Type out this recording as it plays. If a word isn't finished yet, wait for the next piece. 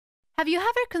Have you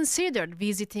ever considered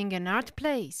visiting an art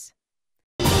place?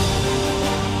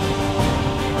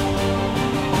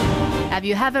 Have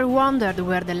you ever wondered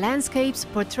where the landscapes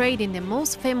portrayed in the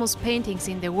most famous paintings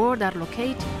in the world are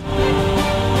located?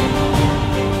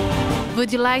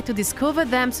 Would you like to discover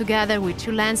them together with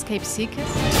two landscape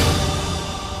seekers?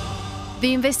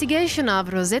 The investigation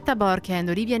of Rosetta, Borchia and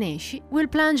Olivia Nesci will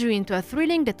plunge you into a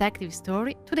thrilling detective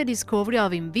story to the discovery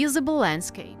of invisible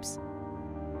landscapes.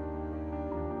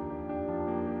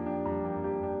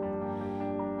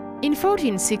 In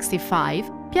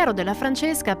 1465, Piero della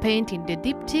Francesca painted the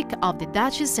diptych of the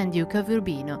Duchess and Duke of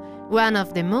Urbino, one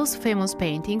of the most famous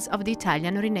paintings of the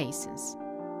Italian Renaissance.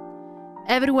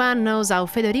 Everyone knows how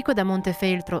Federico da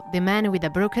Montefeltro, the man with a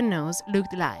broken nose,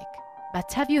 looked like.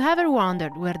 But have you ever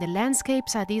wondered where the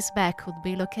landscapes at his back could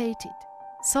be located?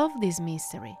 Solve this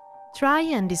mystery. Try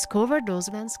and discover those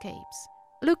landscapes.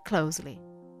 Look closely.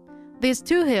 These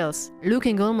two hills,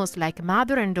 looking almost like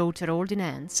mother and daughter holding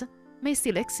hands, may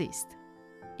still exist.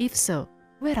 If so,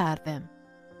 where are them?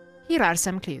 Here are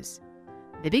some clues.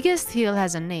 The biggest hill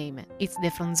has a name, it's the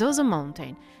Fronzoso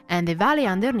Mountain, and the valley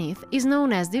underneath is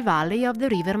known as the Valley of the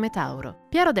River Metauro.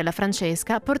 Piero della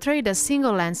Francesca portrayed a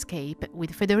single landscape,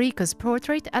 with Federico's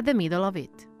portrait at the middle of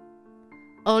it.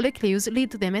 All the clues lead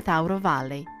to the Metauro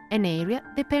Valley, an area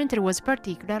the painter was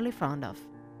particularly fond of.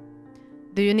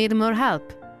 Do you need more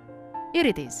help? Here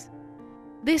it is.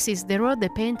 This is the road the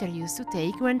painter used to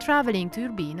take when traveling to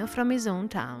Urbino from his own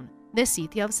town, the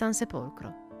city of San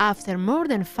Sepolcro. After more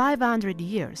than 500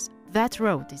 years, that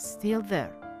road is still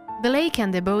there. The lake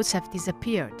and the boats have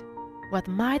disappeared. What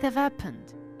might have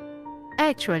happened?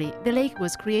 Actually, the lake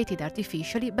was created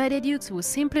artificially by the dukes who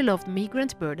simply loved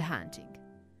migrant bird hunting.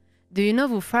 Do you know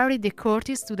who ferried the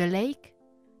courtiers to the lake?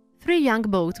 3 young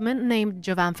boatmen named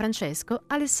Giovan Francesco,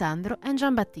 Alessandro and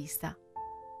Giambattista.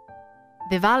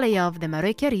 The valley of the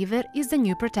Marocchia River is the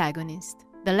new protagonist.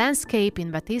 The landscape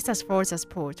in Battista Sforza's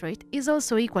portrait is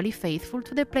also equally faithful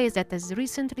to the place that has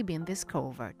recently been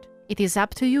discovered. It is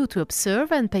up to you to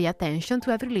observe and pay attention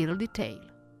to every little detail.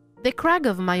 The crag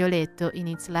of Maioletto in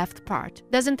its left part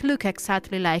doesn't look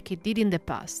exactly like it did in the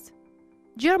past.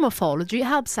 Geomorphology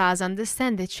helps us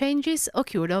understand the changes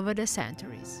occurred over the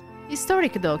centuries.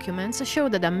 Historic documents show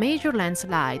that a major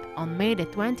landslide on May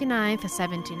 29,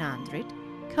 1700,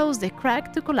 caused the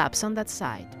crag to collapse on that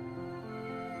side.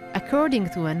 According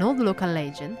to an old local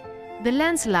legend, the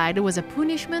landslide was a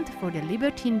punishment for the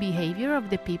libertine behavior of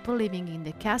the people living in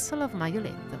the castle of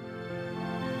Maioletto.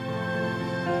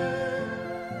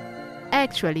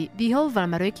 Actually, the whole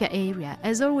Valmarocchia area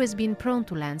has always been prone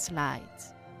to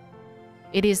landslides.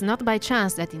 It is not by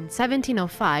chance that in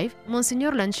 1705,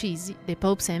 Monsignor Lancisi, the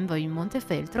Pope's envoy in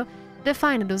Montefeltro,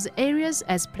 defined those areas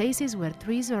as places where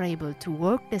trees are able to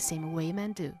work the same way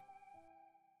men do.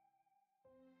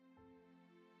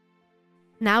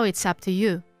 Now it's up to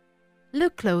you.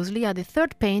 Look closely at the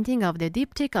third painting of the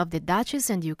diptych of the Duchess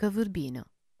and Duke of Urbino,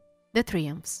 the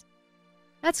Triumphs.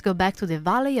 Let's go back to the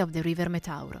valley of the River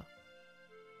Metauro.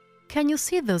 Can you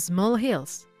see those small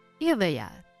hills? Here they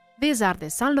are. These are the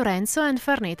San Lorenzo and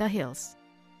Farneta hills.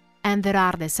 And there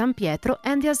are the San Pietro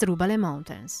and the Asdrubale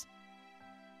mountains.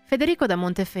 Federico da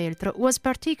Montefeltro was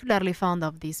particularly fond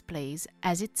of this place,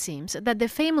 as it seems that the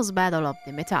famous Battle of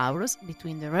the Metauros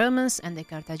between the Romans and the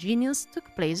Carthaginians took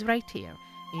place right here,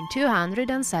 in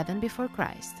 207 before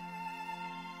Christ.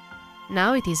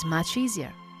 Now it is much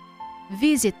easier.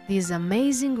 Visit this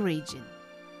amazing region.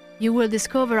 You will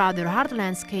discover other art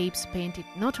landscapes painted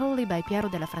not only by Piero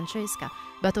della Francesca,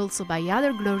 but also by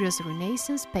other glorious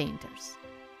Renaissance painters.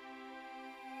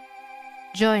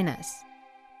 Join us.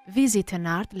 Visit an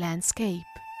art landscape.